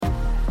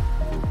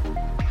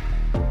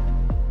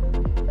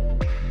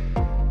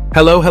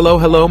Hello, hello,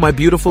 hello, my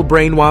beautiful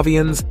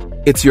brainwavians.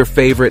 It's your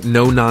favorite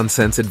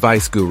no-nonsense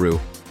advice guru,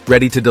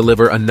 ready to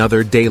deliver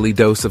another daily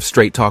dose of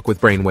straight talk with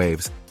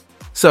brainwaves.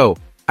 So,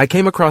 I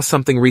came across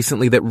something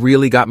recently that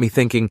really got me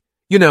thinking,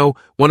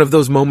 one of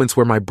those moments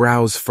where my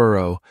brows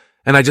furrow,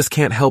 and I just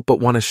can't help but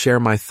want to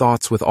share my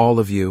thoughts with all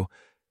of you,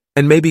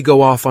 and maybe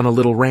go off on a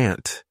little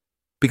rant.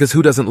 Because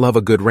who doesn't love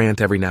a good rant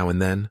every now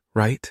and then,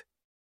 right?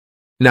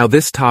 Now,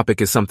 this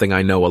topic is something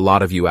I know a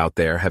lot of you out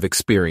there have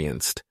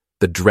experienced.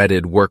 The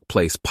dreaded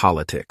workplace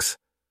politics.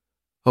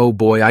 Oh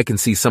boy, I can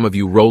see some of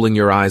you rolling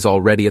your eyes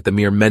already at the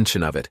mere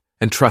mention of it,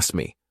 and trust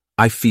me,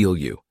 I feel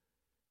you.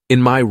 In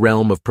my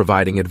realm of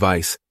providing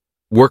advice,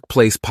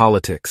 workplace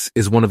politics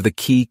is one of the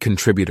key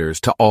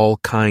contributors to all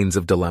kinds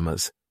of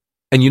dilemmas.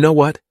 And you know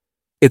what?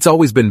 It's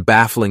always been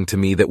baffling to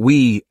me that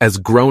we, as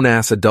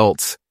grown-ass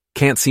adults,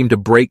 can't seem to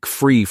break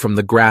free from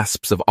the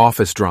grasps of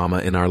office drama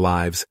in our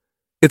lives.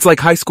 It's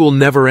like high school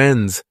never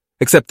ends.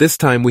 Except this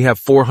time we have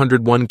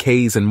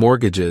 401ks and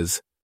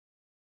mortgages.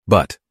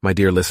 But, my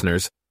dear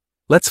listeners,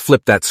 let's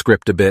flip that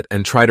script a bit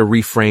and try to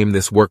reframe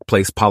this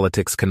workplace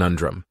politics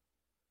conundrum.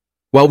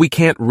 While we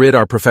can't rid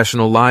our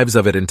professional lives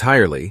of it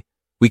entirely,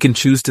 we can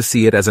choose to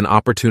see it as an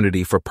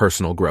opportunity for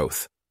personal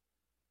growth.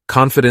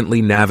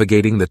 Confidently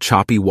navigating the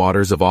choppy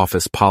waters of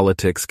office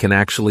politics can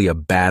actually be a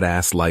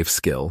badass life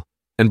skill.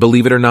 And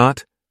believe it or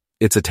not,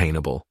 it's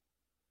attainable.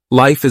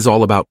 Life is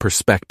all about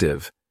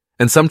perspective.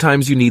 And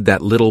sometimes you need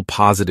that little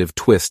positive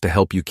twist to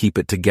help you keep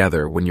it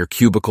together when your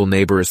cubicle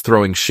neighbor is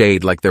throwing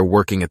shade like they're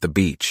working at the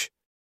beach.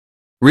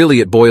 Really,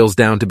 it boils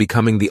down to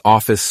becoming the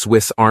office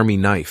Swiss Army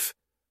knife.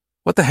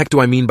 What the heck do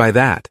I mean by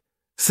that?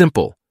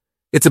 Simple.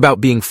 It's about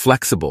being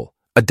flexible,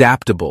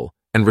 adaptable,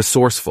 and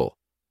resourceful.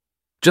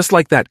 Just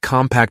like that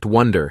compact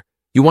wonder,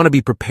 you want to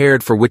be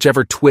prepared for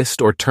whichever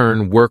twist or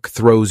turn work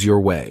throws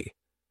your way.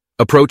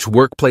 Approach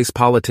workplace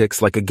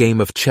politics like a game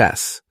of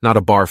chess, not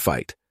a bar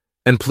fight.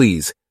 And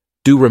please,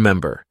 do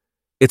remember,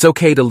 it's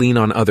okay to lean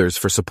on others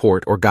for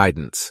support or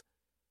guidance.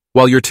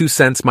 While your 2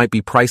 cents might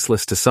be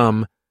priceless to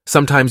some,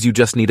 sometimes you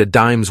just need a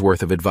dime's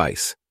worth of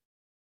advice.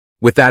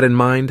 With that in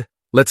mind,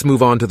 let's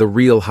move on to the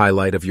real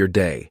highlight of your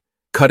day,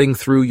 cutting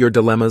through your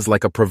dilemmas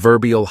like a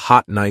proverbial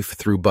hot knife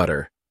through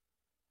butter.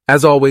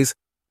 As always,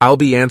 I'll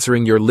be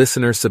answering your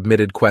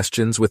listener-submitted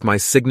questions with my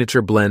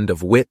signature blend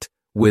of wit,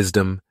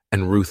 wisdom,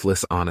 and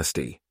ruthless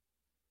honesty.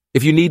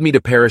 If you need me to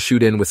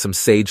parachute in with some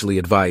sagely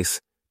advice,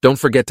 don't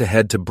forget to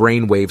head to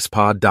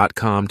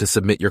brainwavespod.com to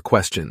submit your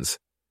questions.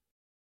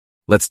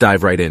 Let's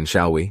dive right in,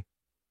 shall we?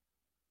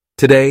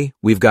 Today,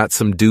 we've got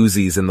some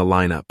doozies in the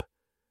lineup.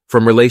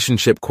 From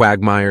relationship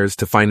quagmires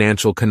to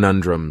financial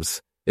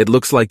conundrums, it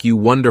looks like you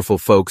wonderful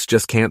folks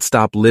just can't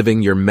stop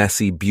living your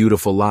messy,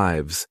 beautiful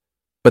lives.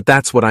 But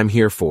that's what I'm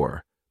here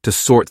for, to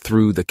sort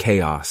through the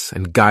chaos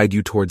and guide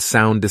you towards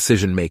sound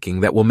decision-making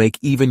that will make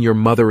even your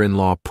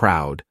mother-in-law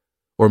proud,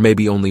 or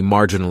maybe only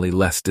marginally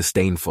less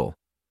disdainful.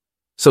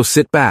 So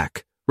sit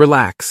back,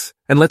 relax,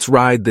 and let's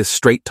ride this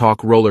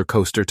straight-talk roller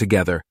coaster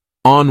together.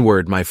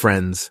 Onward, my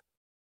friends.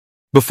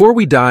 Before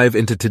we dive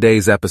into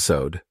today's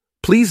episode,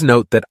 please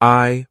note that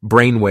I,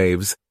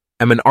 BrainWaves,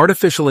 am an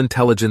artificial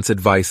intelligence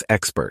advice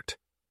expert,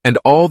 and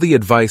all the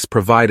advice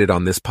provided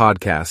on this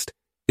podcast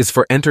is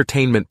for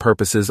entertainment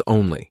purposes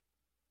only.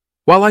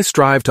 While I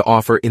strive to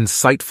offer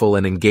insightful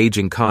and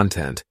engaging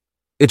content,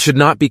 it should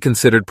not be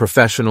considered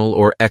professional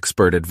or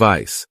expert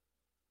advice.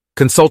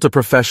 Consult a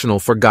professional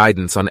for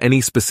guidance on any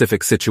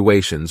specific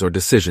situations or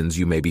decisions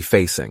you may be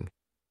facing.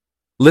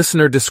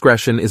 Listener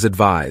discretion is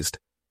advised,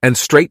 and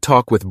Straight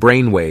Talk with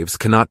Brainwaves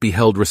cannot be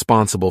held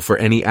responsible for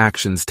any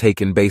actions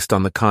taken based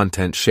on the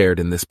content shared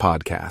in this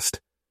podcast.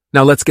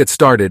 Now let's get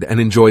started and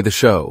enjoy the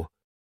show.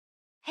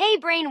 Hey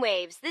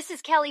Brainwaves, this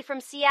is Kelly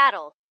from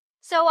Seattle.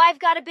 So I've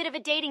got a bit of a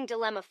dating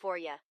dilemma for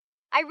you.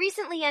 I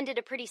recently ended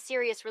a pretty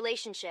serious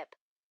relationship.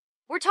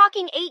 We're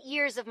talking 8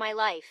 years of my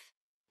life.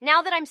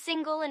 Now that I'm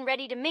single and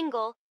ready to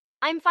mingle,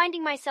 I'm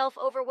finding myself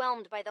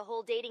overwhelmed by the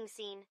whole dating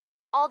scene.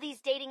 All these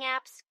dating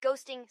apps,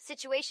 ghosting,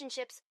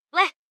 situationships,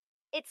 bleh!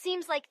 It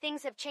seems like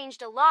things have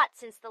changed a lot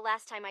since the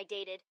last time I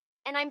dated,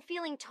 and I'm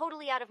feeling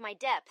totally out of my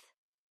depth.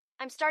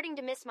 I'm starting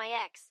to miss my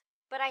ex,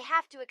 but I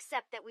have to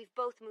accept that we've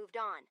both moved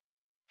on.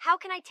 How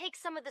can I take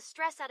some of the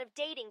stress out of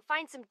dating,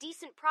 find some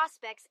decent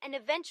prospects, and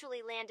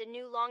eventually land a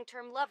new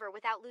long-term lover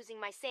without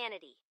losing my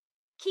sanity?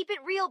 Keep it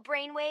real,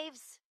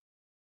 Brainwaves!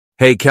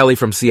 Hey, Kelly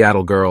from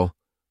Seattle, girl.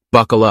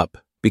 Buckle up,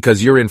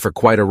 because you're in for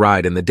quite a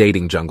ride in the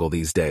dating jungle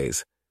these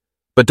days.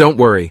 But don't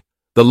worry,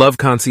 the Love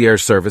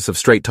Concierge service of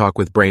Straight Talk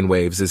with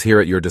Brainwaves is here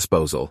at your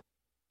disposal.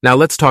 Now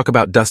let's talk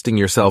about dusting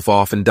yourself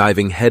off and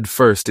diving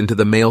headfirst into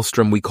the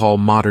maelstrom we call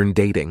modern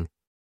dating.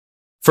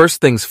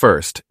 First things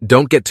first,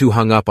 don't get too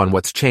hung up on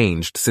what's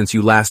changed since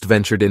you last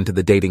ventured into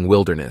the dating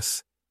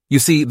wilderness. You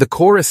see, the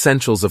core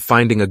essentials of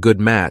finding a good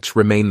match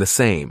remain the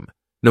same,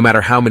 no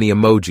matter how many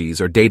emojis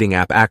or dating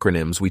app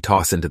acronyms we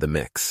toss into the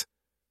mix.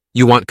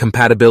 You want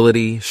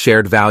compatibility,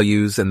 shared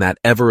values, and that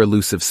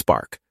ever-elusive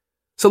spark.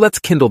 So let's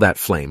kindle that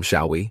flame,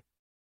 shall we?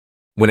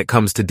 When it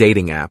comes to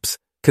dating apps,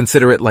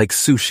 consider it like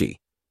sushi.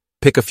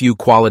 Pick a few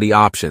quality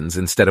options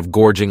instead of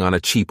gorging on a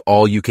cheap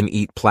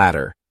all-you-can-eat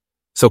platter.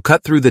 So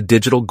cut through the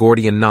digital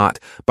Gordian knot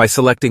by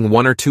selecting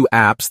one or two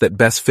apps that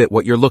best fit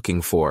what you're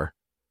looking for.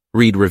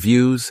 Read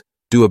reviews,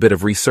 do a bit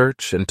of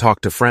research, and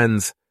talk to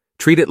friends.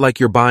 Treat it like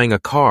you're buying a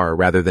car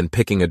rather than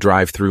picking a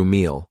drive-through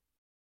meal.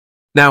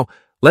 Now,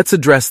 let's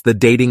address the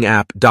dating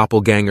app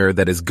doppelganger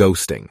that is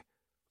ghosting.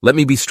 Let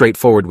me be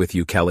straightforward with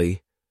you,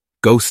 Kelly.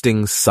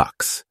 Ghosting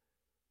sucks.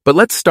 But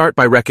let's start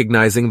by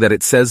recognizing that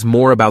it says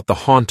more about the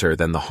haunter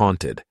than the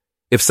haunted.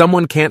 If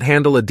someone can't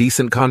handle a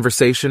decent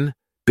conversation,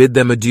 bid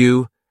them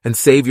adieu and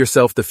save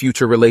yourself the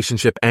future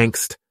relationship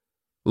angst.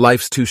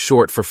 Life's too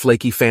short for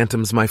flaky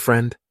phantoms, my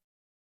friend.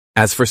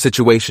 As for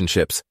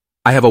situationships,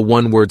 I have a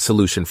one-word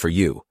solution for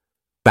you.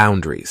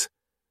 Boundaries.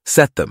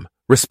 Set them,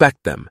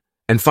 respect them,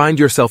 and find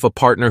yourself a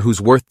partner who's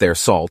worth their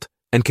salt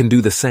and can do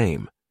the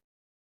same.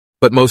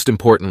 But most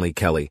importantly,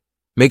 Kelly,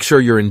 make sure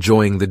you're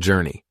enjoying the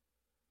journey.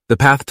 The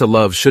path to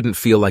love shouldn't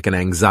feel like an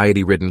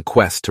anxiety-ridden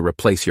quest to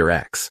replace your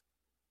ex.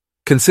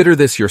 Consider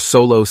this your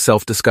solo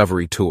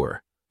self-discovery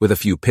tour, with a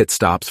few pit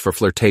stops for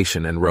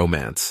flirtation and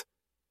romance.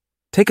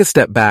 Take a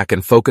step back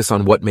and focus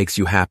on what makes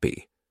you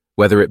happy,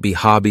 whether it be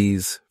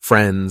hobbies,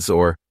 friends,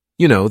 or,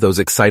 those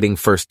exciting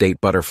first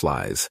date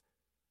butterflies.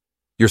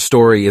 Your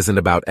story isn't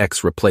about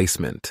ex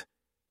replacement.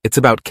 It's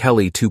about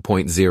Kelly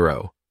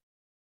 2.0.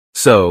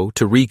 So,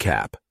 to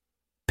recap,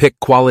 pick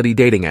quality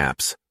dating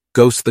apps,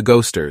 ghost the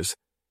ghosters,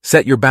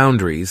 set your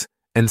boundaries,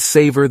 and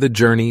savor the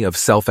journey of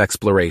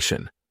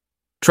self-exploration.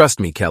 Trust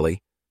me,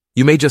 Kelly,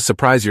 you may just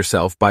surprise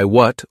yourself by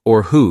what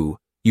or who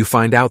you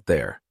find out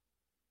there.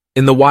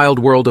 In the wild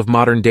world of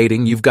modern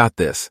dating, you've got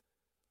this.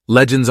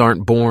 Legends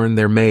aren't born,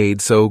 they're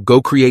made, so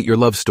go create your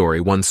love story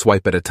one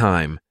swipe at a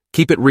time.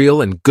 Keep it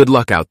real and good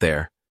luck out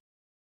there.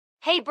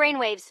 Hey,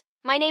 BrainWaves.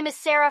 My name is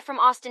Sarah from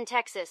Austin,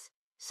 Texas.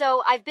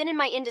 So, I've been in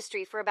my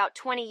industry for about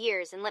 20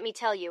 years, and let me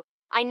tell you,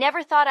 I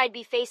never thought I'd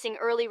be facing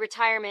early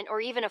retirement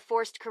or even a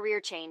forced career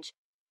change.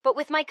 But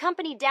with my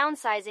company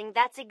downsizing,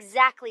 that's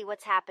exactly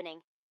what's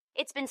happening.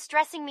 It's been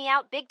stressing me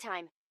out big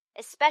time,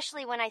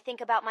 especially when I think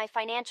about my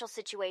financial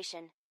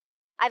situation.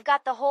 I've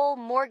got the whole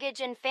mortgage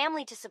and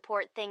family to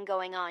support thing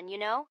going on,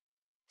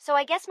 So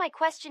I guess my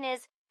question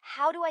is,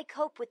 how do I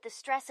cope with the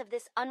stress of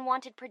this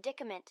unwanted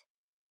predicament?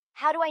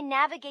 How do I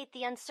navigate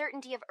the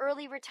uncertainty of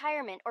early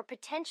retirement or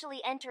potentially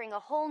entering a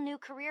whole new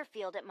career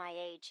field at my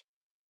age?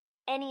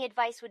 Any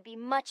advice would be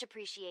much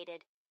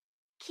appreciated.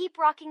 Keep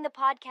rocking the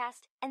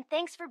podcast, and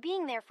thanks for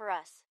being there for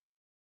us.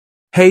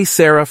 Hey,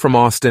 Sarah from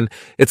Austin.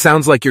 It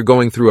sounds like you're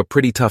going through a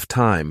pretty tough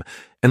time,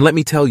 and let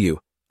me tell you,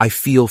 I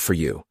feel for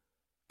you.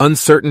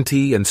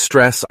 Uncertainty and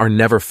stress are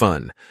never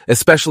fun,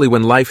 especially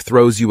when life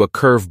throws you a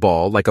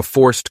curveball like a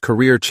forced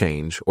career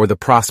change or the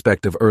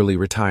prospect of early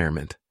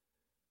retirement.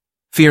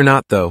 Fear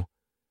not, though,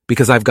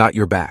 because I've got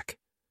your back,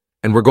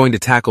 and we're going to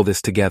tackle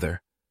this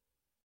together.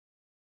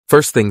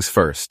 First things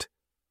first,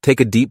 take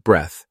a deep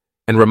breath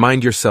and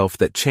remind yourself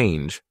that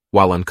change,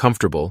 while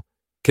uncomfortable,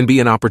 can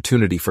be an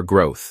opportunity for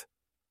growth.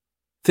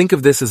 Think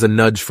of this as a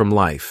nudge from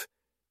life,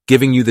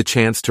 giving you the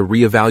chance to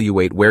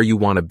reevaluate where you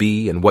want to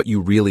be and what you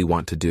really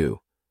want to do.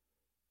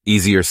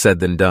 Easier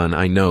said than done,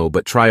 I know,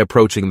 but try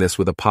approaching this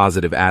with a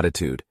positive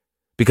attitude,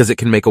 because it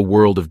can make a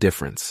world of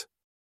difference.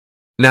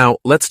 Now,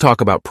 let's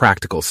talk about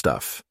practical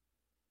stuff.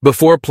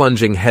 Before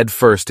plunging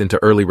headfirst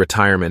into early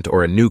retirement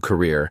or a new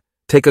career,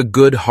 take a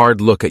good hard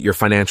look at your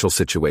financial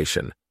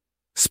situation.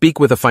 Speak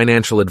with a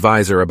financial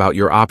advisor about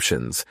your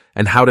options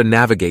and how to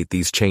navigate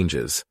these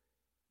changes.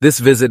 This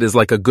visit is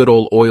like a good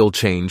old oil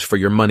change for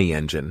your money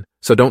engine,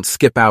 so don't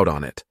skip out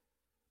on it.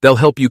 They'll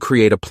help you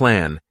create a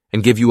plan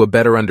and give you a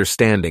better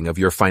understanding of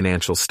your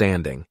financial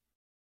standing.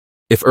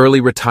 If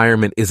early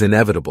retirement is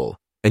inevitable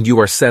and you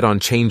are set on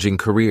changing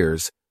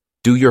careers,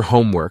 do your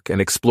homework and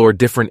explore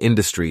different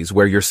industries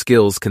where your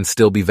skills can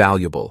still be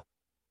valuable.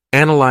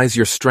 Analyze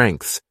your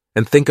strengths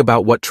and think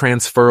about what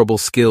transferable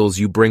skills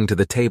you bring to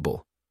the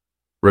table.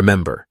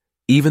 Remember,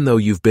 even though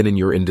you've been in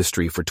your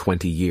industry for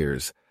 20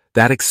 years,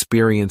 that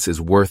experience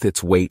is worth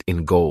its weight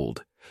in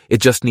gold.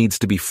 It just needs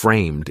to be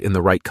framed in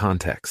the right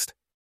context.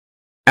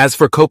 As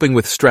for coping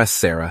with stress,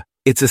 Sarah,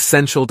 it's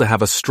essential to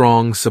have a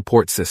strong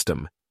support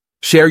system.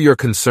 Share your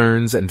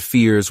concerns and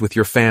fears with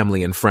your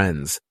family and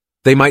friends.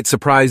 They might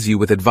surprise you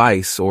with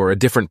advice or a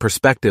different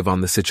perspective on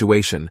the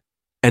situation.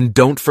 And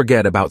don't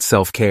forget about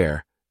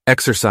self-care.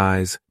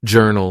 Exercise,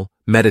 journal,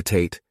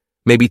 meditate,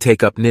 maybe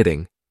take up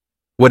knitting.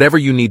 Whatever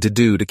you need to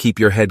do to keep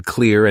your head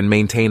clear and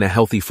maintain a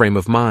healthy frame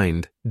of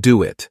mind,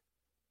 do it.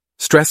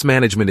 Stress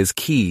management is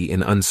key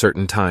in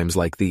uncertain times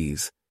like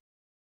these.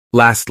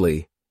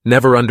 Lastly,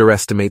 never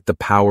underestimate the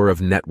power of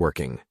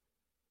networking.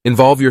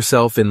 Involve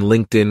yourself in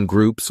LinkedIn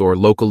groups or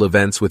local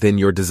events within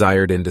your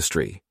desired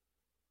industry.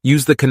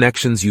 Use the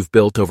connections you've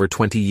built over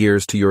 20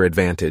 years to your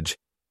advantage,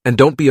 and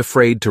don't be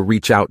afraid to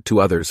reach out to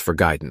others for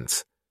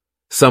guidance.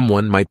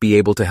 Someone might be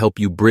able to help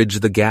you bridge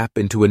the gap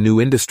into a new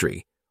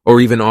industry,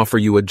 or even offer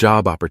you a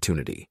job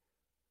opportunity.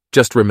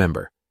 Just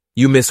remember,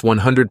 you miss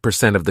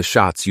 100% of the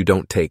shots you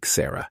don't take,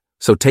 Sarah,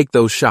 so take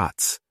those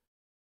shots.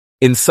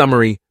 In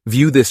summary,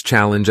 view this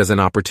challenge as an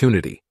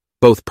opportunity.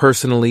 both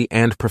personally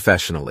and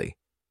professionally.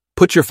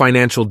 Put your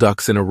financial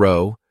ducks in a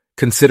row,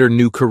 consider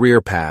new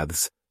career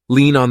paths,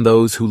 lean on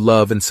those who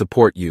love and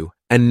support you,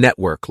 and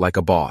network like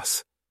a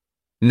boss.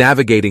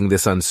 Navigating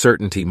this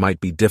uncertainty might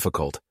be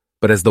difficult,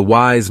 but as the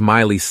wise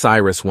Miley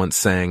Cyrus once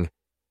sang,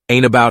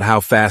 "Ain't about how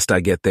fast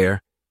I get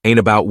there, ain't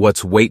about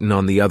what's waiting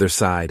on the other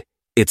side,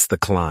 it's the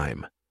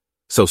climb."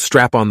 So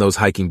strap on those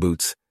hiking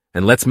boots,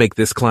 and let's make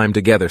this climb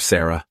together,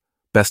 Sarah.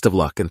 Best of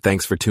luck, and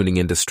thanks for tuning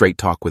in to Straight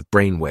Talk with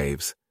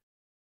BrainWaves.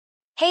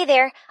 Hey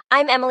there,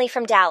 I'm Emily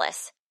from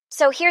Dallas.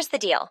 So here's the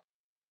deal.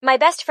 My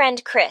best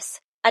friend Chris,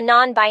 a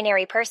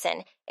non-binary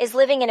person, is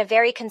living in a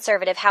very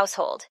conservative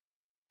household.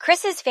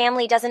 Chris's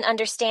family doesn't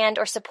understand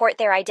or support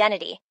their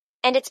identity,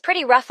 and it's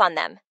pretty rough on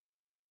them.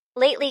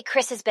 Lately,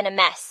 Chris has been a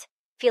mess,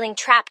 feeling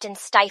trapped and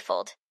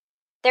stifled.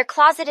 They're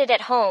closeted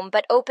at home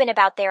but open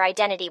about their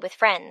identity with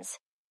friends.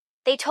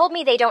 They told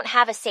me they don't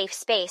have a safe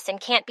space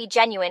and can't be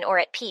genuine or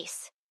at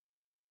peace.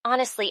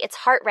 Honestly, it's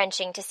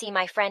heart-wrenching to see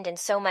my friend in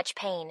so much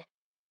pain.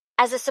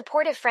 As a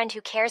supportive friend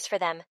who cares for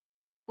them,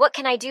 what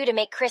can I do to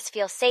make Chris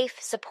feel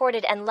safe,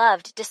 supported, and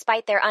loved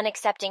despite their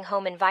unaccepting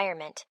home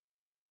environment?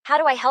 How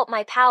do I help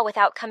my pal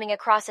without coming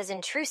across as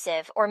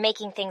intrusive or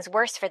making things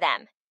worse for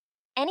them?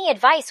 Any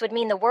advice would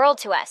mean the world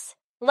to us.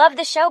 Love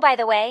the show, by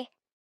the way.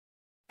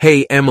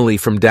 Hey, Emily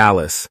from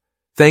Dallas.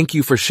 Thank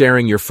you for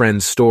sharing your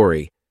friend's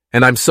story,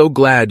 and I'm so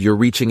glad you're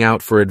reaching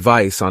out for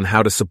advice on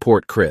how to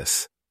support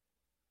Chris.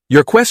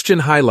 Your question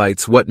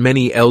highlights what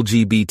many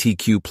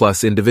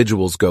LGBTQ+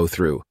 individuals go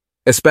through,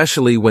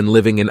 especially when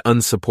living in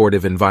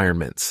unsupportive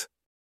environments.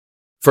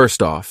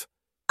 First off,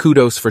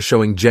 kudos for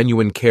showing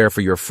genuine care for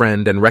your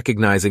friend and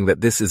recognizing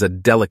that this is a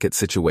delicate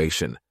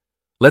situation.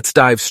 Let's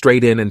dive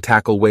straight in and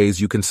tackle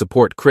ways you can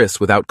support Chris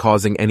without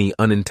causing any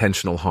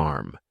unintentional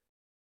harm.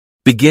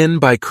 Begin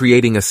by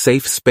creating a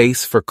safe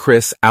space for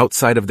Chris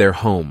outside of their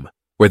home,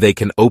 where they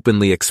can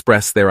openly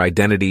express their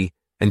identity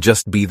and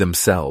just be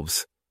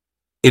themselves.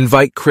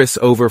 Invite Chris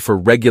over for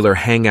regular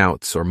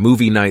hangouts or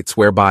movie nights,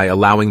 whereby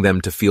allowing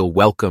them to feel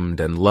welcomed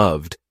and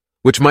loved,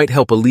 which might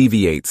help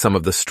alleviate some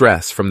of the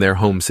stress from their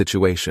home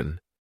situation.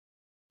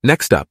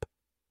 Next up,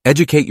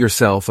 educate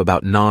yourself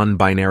about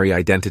non-binary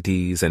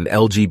identities and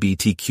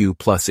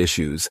LGBTQ+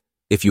 issues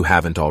if you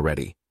haven't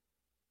already.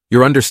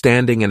 Your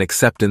understanding and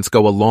acceptance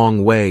go a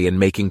long way in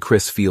making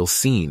Chris feel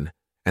seen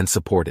and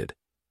supported.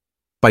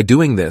 By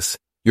doing this,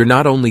 you're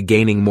not only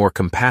gaining more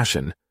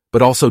compassion,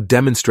 but also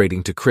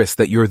demonstrating to Chris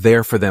that you're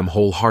there for them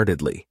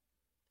wholeheartedly.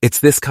 It's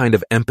this kind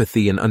of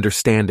empathy and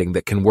understanding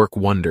that can work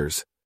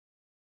wonders.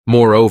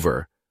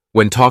 Moreover,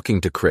 when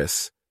talking to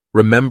Chris,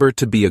 remember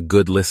to be a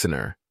good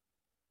listener.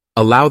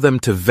 Allow them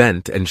to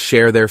vent and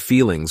share their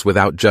feelings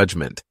without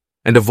judgment,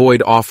 and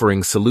avoid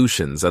offering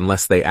solutions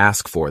unless they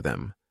ask for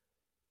them.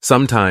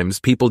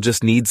 Sometimes people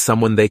just need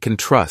someone they can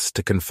trust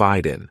to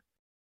confide in.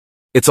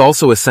 It's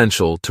also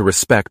essential to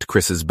respect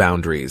Chris's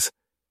boundaries.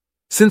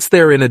 Since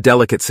they're in a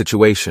delicate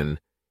situation,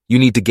 you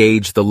need to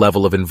gauge the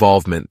level of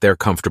involvement they're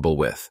comfortable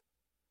with.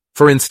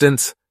 For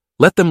instance,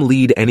 let them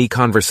lead any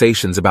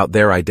conversations about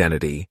their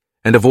identity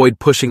and avoid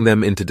pushing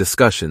them into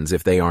discussions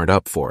if they aren't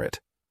up for it.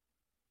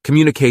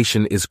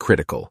 Communication is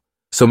critical,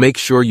 so make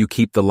sure you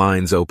keep the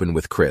lines open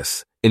with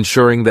Chris,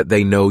 ensuring that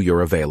they know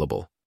you're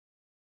available.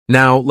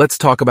 Now, let's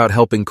talk about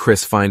helping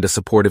Chris find a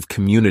supportive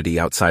community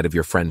outside of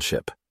your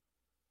friendship.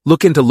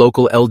 Look into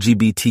local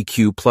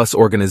LGBTQ+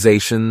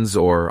 organizations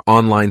or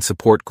online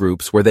support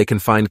groups where they can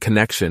find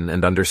connection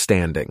and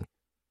understanding.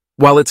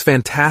 While it's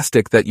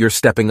fantastic that you're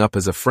stepping up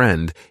as a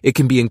friend, it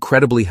can be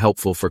incredibly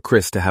helpful for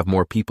Chris to have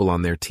more people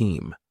on their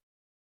team.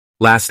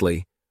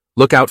 Lastly,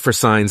 look out for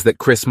signs that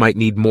Chris might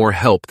need more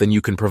help than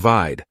you can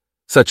provide,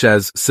 such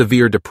as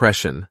severe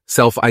depression,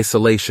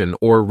 self-isolation,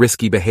 or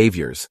risky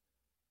behaviors.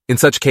 In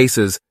such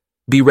cases,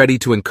 be ready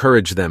to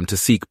encourage them to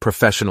seek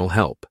professional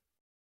help.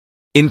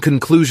 In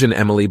conclusion,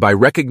 Emily, by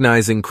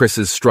recognizing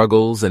Chris's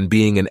struggles and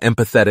being an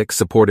empathetic,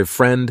 supportive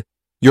friend,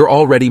 you're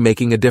already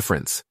making a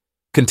difference.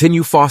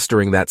 Continue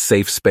fostering that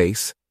safe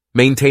space,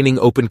 maintaining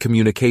open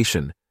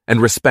communication,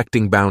 and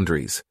respecting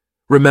boundaries.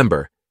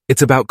 Remember,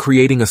 it's about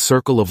creating a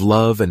circle of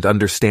love and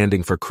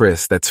understanding for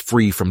Chris that's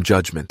free from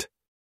judgment.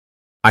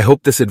 I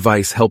hope this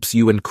advice helps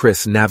you and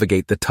Chris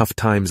navigate the tough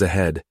times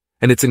ahead,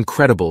 and it's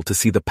incredible to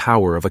see the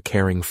power of a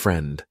caring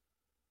friend.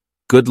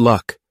 Good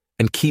luck,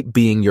 and keep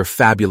being your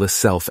fabulous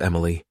self,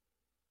 Emily.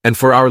 And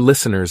for our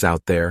listeners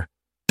out there,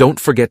 don't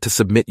forget to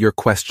submit your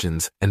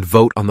questions and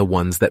vote on the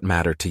ones that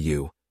matter to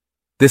you.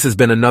 This has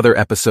been another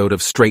episode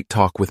of Straight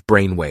Talk with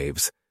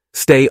BrainWaves.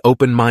 Stay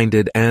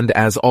open-minded and,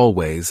 as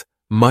always,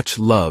 much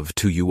love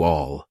to you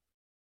all.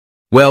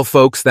 Well,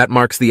 folks, that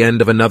marks the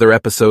end of another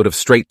episode of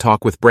Straight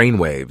Talk with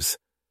BrainWaves.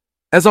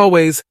 As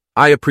always,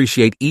 I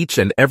appreciate each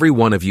and every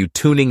one of you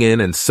tuning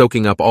in and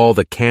soaking up all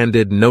the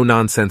candid,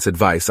 no-nonsense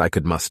advice I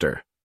could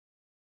muster.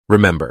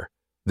 Remember,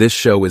 this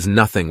show is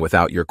nothing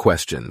without your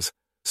questions,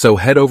 so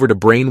head over to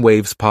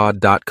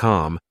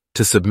brainwavespod.com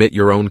to submit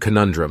your own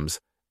conundrums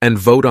and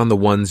vote on the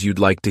ones you'd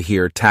like to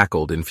hear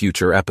tackled in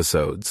future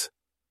episodes.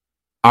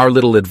 Our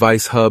little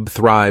advice hub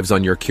thrives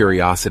on your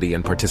curiosity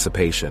and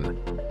participation.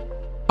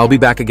 I'll be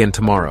back again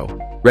tomorrow,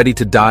 ready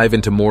to dive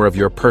into more of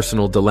your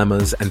personal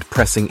dilemmas and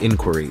pressing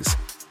inquiries.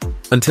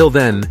 Until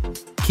then,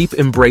 keep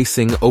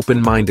embracing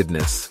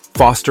open-mindedness,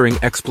 fostering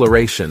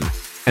exploration,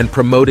 and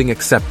promoting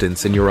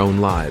acceptance in your own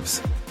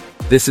lives.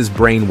 This is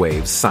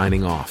BrainWaves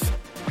signing off.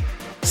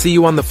 See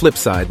you on the flip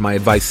side, my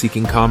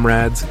advice-seeking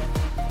comrades.